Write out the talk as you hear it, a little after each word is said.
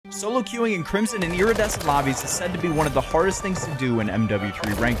Solo queuing in Crimson and Iridescent lobbies is said to be one of the hardest things to do in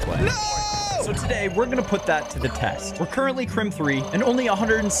MW3 Ranked play. No! So today, we're going to put that to the test. We're currently Crim 3 and only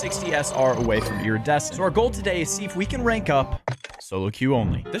 160 SR away from Iridescent. So our goal today is see if we can rank up solo queue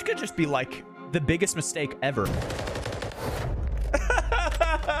only. This could just be like the biggest mistake ever.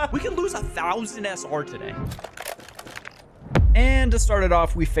 We could lose 1,000 SR today. And to start it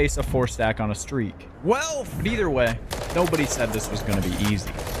off, we face a 4-stack on a streak. Well, but either way, nobody said this was going to be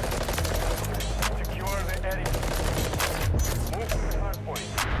easy.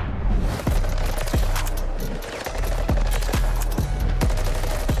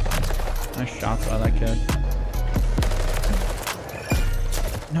 Nice shots by that kid.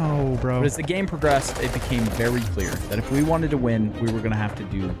 No, bro. But as the game progressed, it became very clear that if we wanted to win, we were going to have to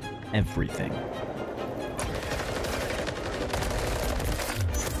do everything.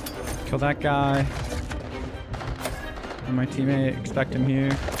 Kill that guy. And my teammate, expect him here.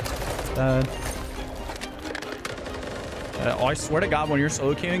 Dead. Oh, I swear to God, when you're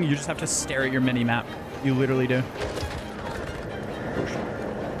solo queuing, you just have to stare at your mini map. You literally do.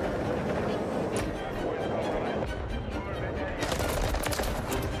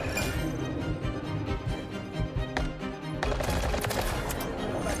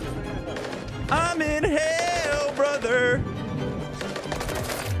 I'm in hell, brother.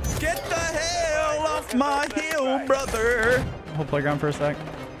 Get the hell off my hill, brother. Whole playground for a sec.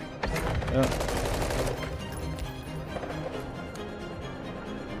 Yeah.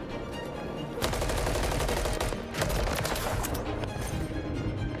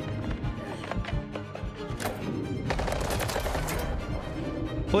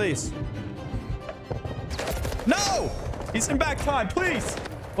 Please. No! He's in back time, please.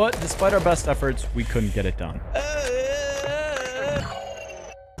 But despite our best efforts, we couldn't get it done.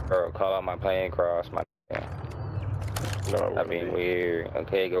 Bro, call out my plane cross, my no, I mean weird.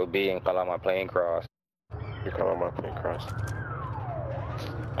 Okay, go B and call out my plane cross. You call out my plane cross.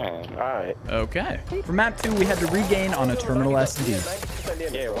 Alright. Okay. For map 2, we had to regain on a terminal S&D.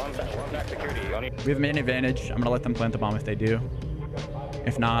 Yeah, one back security. We have an advantage. I'm gonna let them plant the bomb if they do.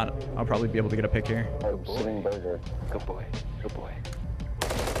 If not, I'll probably be able to get a pick here. Sitting burger. Good boy. Good boy.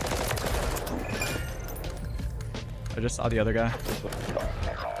 I just saw the other guy.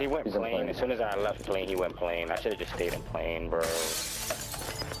 He went plane. As soon as I left plane, he went plane. I should have just stayed in plane, bro.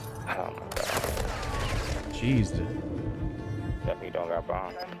 Oh my god. Jeez, dude. Definitely don't got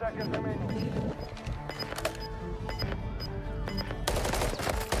bomb.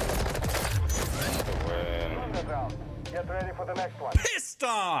 Get ready for the next one.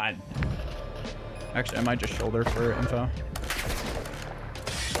 Piston! Actually, I might just shoulder for info.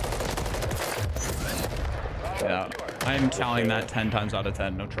 Yeah, I'm challenging that 10 times out of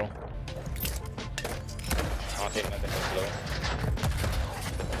 10, no troll. I'll take another blue.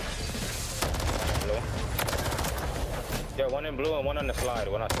 Yeah, one in blue and one on the slide.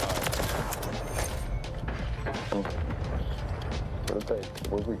 One on slide.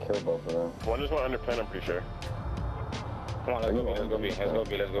 Where'd we kill both of them? One is one under plane, I'm pretty sure. Come on, let's go B, let's go B, let's go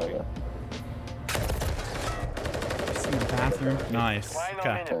B, let's go B. Just in the bathroom. Nice.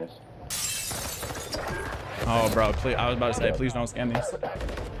 Okay. Oh, bro, please, I was about to say, please don't scan these.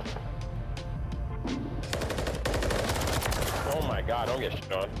 Oh my god, don't get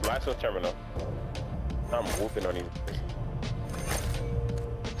shit on. Last was terminal. I'm whooping on him.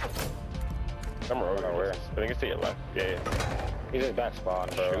 I'm rolling on where? I think it's to your left. Yeah. He's just back spawn,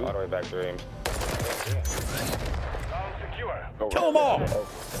 bro. Shoot. All the way back to him. Kill them all!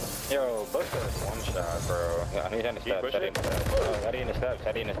 Yo, Buster is one shot, bro. Yeah, he's in the steps. Head in the steps.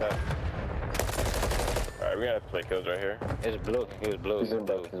 Head in the steps. Alright, we're gonna have to play kills right here. It's blue. He was blue. He's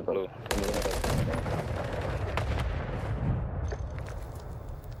blue. He's blue.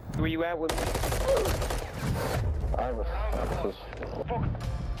 Where you at with me?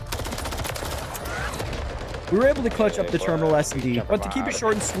 We were able to clutch up the terminal S&D, but to keep it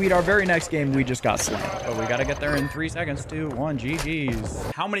short and sweet, our very next game, we just got slammed. But we gotta get there in 3 seconds, 2, 1, GG's.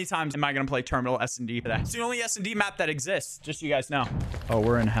 How many times am I gonna play terminal S&D today? It's the only S&D map that exists, just so you guys know. Oh,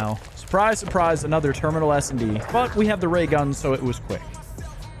 we're in hell. Surprise, surprise, another terminal S&D. But we have the ray gun, so it was quick.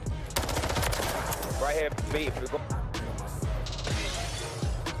 Right here, B.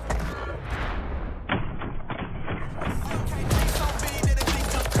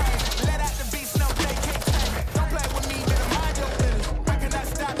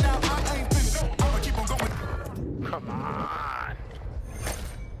 Come on.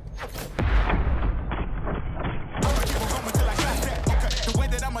 The way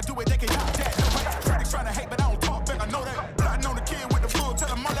that I'ma do it, they can knock that. Critics trying to hate, but I don't talk back. I know that. I know the kid with the bull, tell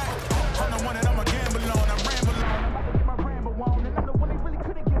them all that. I'm the one that I'ma gamble on. I'm rambling on.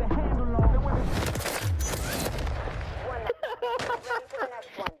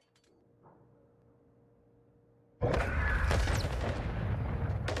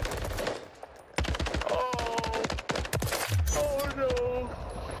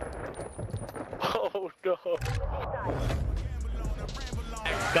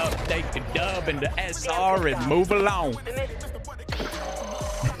 Take the dub and the SR and move along.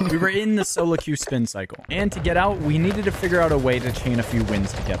 We were in the solo queue spin cycle, and to get out, we needed to figure out a way to chain a few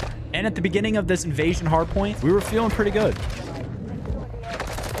wins together. And at the beginning of this invasion hardpoint, we were feeling pretty good.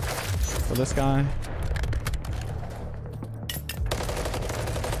 So this guy.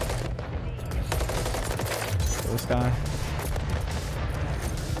 So this guy.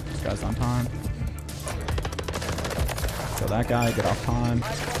 This guy's on time. So that guy, get off time.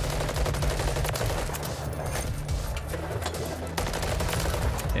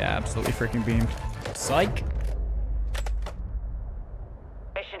 Yeah, absolutely freaking beamed. Psych.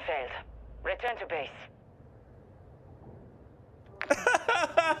 Mission failed. Return to base.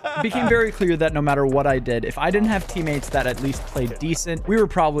 It became very clear that no matter what I did, if I didn't have teammates that at least played decent, we were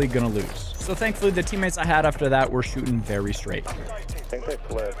probably gonna lose. So thankfully, the teammates I had after that were shooting very straight. I think they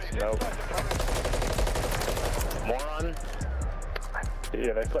flipped. Nope. Moron.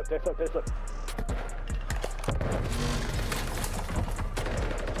 Yeah, they flipped.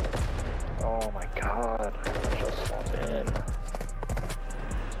 Oh my god. Just swamp in.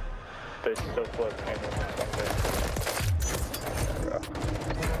 They still flipped.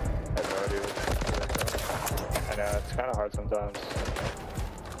 I know, it's kind of hard sometimes.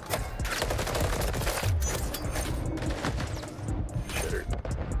 Shitter.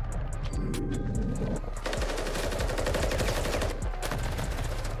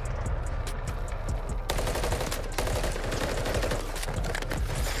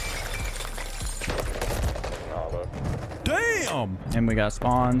 Damn! And we got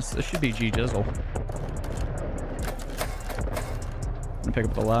spawns. This should be G Jizzle. I'm gonna pick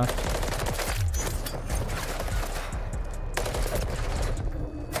up the left.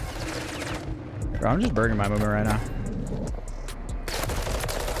 Bro, I'm just burning my movement right now.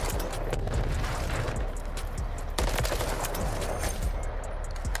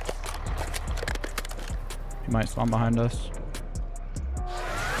 He might spawn behind us.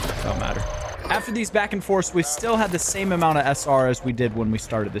 Don't matter. After these back and forths, we still had the same amount of SR as we did when we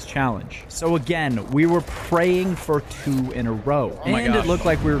started this challenge. So again, we were praying for 2 in a row. Oh and it looked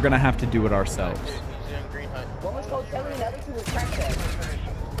like we were gonna have to do it ourselves.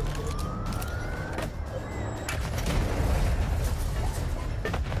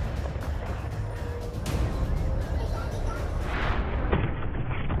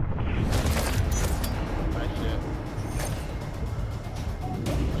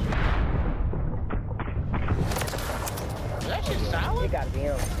 It gotta be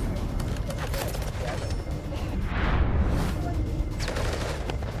him.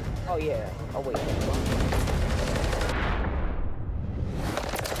 Oh yeah. Oh wait.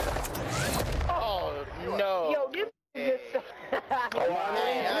 Oh no. Yo, this is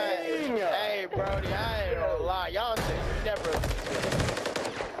Hey, Brody, I ain't gonna lie. Y'all say you never.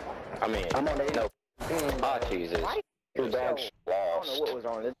 I mean, I'm on the oh, Jesus. Two dogs I don't know lost. what was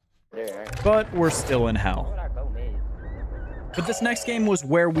on this there. But we're still in hell. But this next game was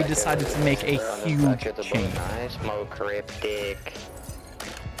where we decided to make a huge change. Nice, Mo cryptic.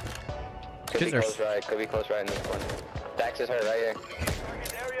 Could be close right. Could be close right in this one. Dax is hurt right here.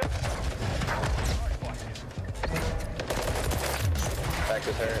 Dax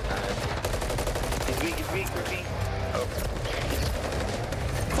is hurt. Nice. He's weak. He's weak. Oh.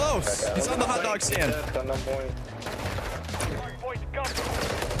 Close. He's on the hot dog stand. On no point.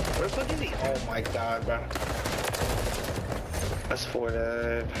 Where's the he? Oh my god, bro. That's 4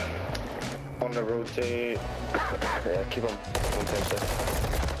 dead. On the rotate. Yeah, keep him.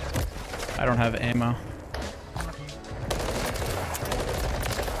 I don't have ammo.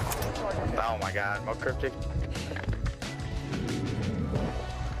 Oh my god, Mo cryptic.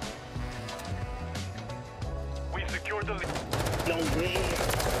 We secured the lead. No way.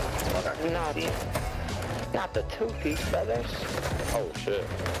 Not the 2-piece feathers. Oh shit.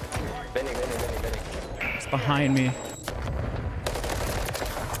 Benny. It's behind me.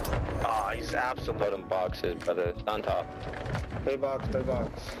 Oh, he's absolute in boxes, brother. On top. Play box.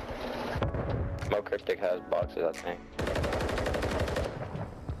 Mo cryptic has boxes, I think.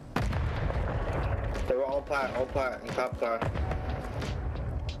 They were all plat, and top car.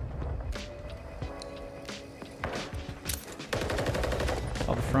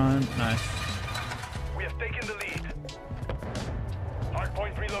 All the front. Nice. We have taken the lead.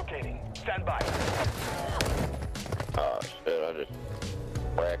 Hardpoint relocating. Stand by. Oh shit, I just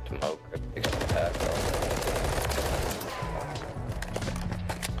wrecked Mo cryptic's attack.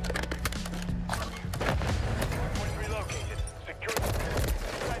 Hardpoint relocated. Secure.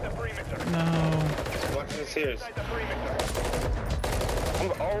 Inside the perimeter. No. Watch this here. Inside the perimeter.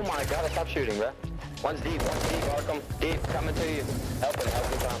 Oh my god, stop shooting, bro. One's deep, Arkham. Deep, coming to you. Help him,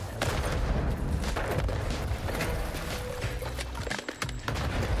 Tom.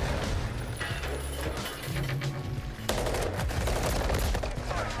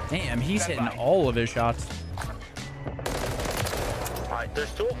 Damn, he's hitting all of his shots. Alright,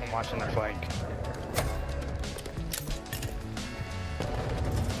 there's two of them watching their flank.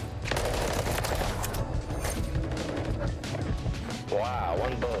 Wow,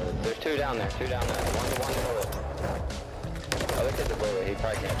 one bullet. There's two down there. One bullet. Oh, look at the bullet. He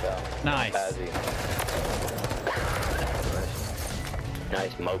probably can't tell. Nice.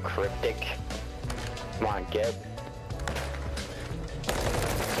 Nice, Mo Cryptic. Come on, Gib.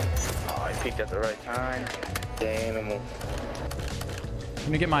 Oh, I peeked at the right time. Damn, I'm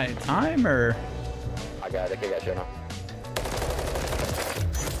Can we get my time or? I got it. I got you now.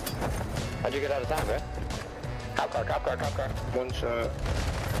 How'd you get out of time, bro? Cop car. one shot.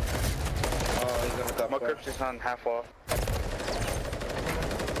 Oh, he's gonna cut. My grip's just on half off.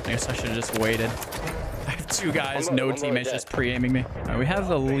 I guess I should have just waited. I have two guys, no teammates just pre-aiming me. All right, we have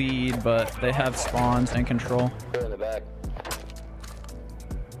the lead, but they have spawns and control. They're in the back.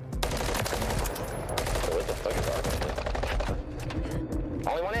 What the fuck is that?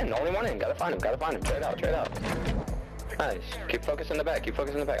 Only one in. Gotta find him. Trade out. Nice. Keep focusing the back.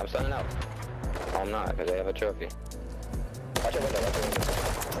 I'm stunning out. Oh, I'm not, because they have a trophy. Watch your window.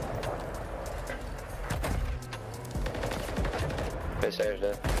 This air's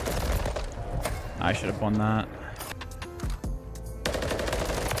dead. I should have won that.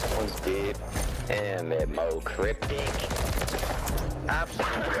 One's deep. And Mo Cryptic.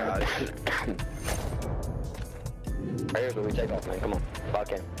 Absolutely, guys. Right here's where we take off, man. Come on.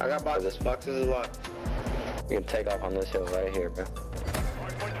 Lock in. I got boxes. Boxes is locked. You can take off on this hill right here, bro.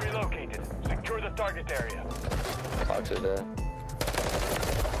 Hardpoint relocated. Secure the target area. Box is dead.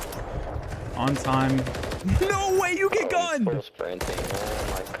 On time. No way you get gunned! Full sprinting,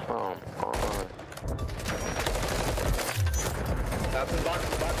 man. Like, come on.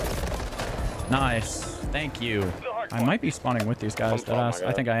 Nice. Thank you. I might be spawning with these guys. Deadass.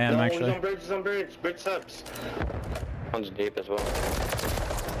 I think I am, actually. He's on bridge. Bridge subs. One's deep as well.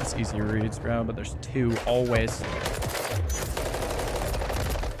 That's easy reads, bro, but there's two always.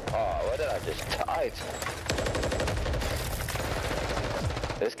 Oh, what did I just type?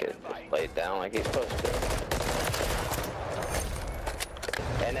 This kid just laid down like he's supposed to.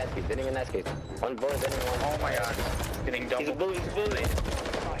 And that's didn't even that case. One bullet, didn't even one. Oh my god. Getting double. He's a bully.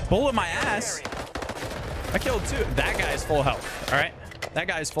 Bullet my ass. I killed two. That guy's full health. All right. That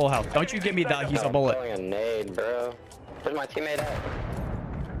guy's full health. Don't you give me that. He's a bullet. I'm throwing a nade, bro. Where's my teammate at?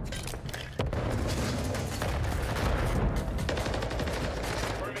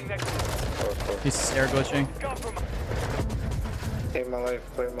 He's stair glitching. Saved my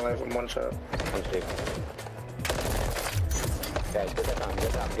life in one shot. One's deep. Guys, get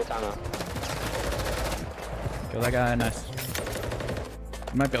time now. Kill that guy. Nice.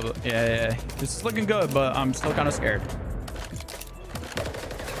 I might be able to. Yeah. This is looking good, but I'm still kind of scared.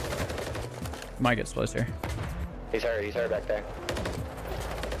 Might get split here. He's hurt back there.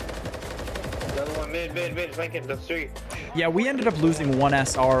 The other one, mid, flanking, that's three. Yeah, we ended up losing one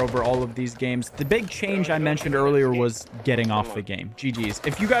SR over all of these games. The big change I mentioned earlier was getting off the game. GG's.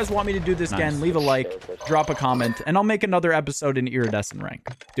 If you guys want me to do this again, leave a like, drop a comment, and I'll make another episode in Iridescent Rank.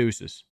 Deuces.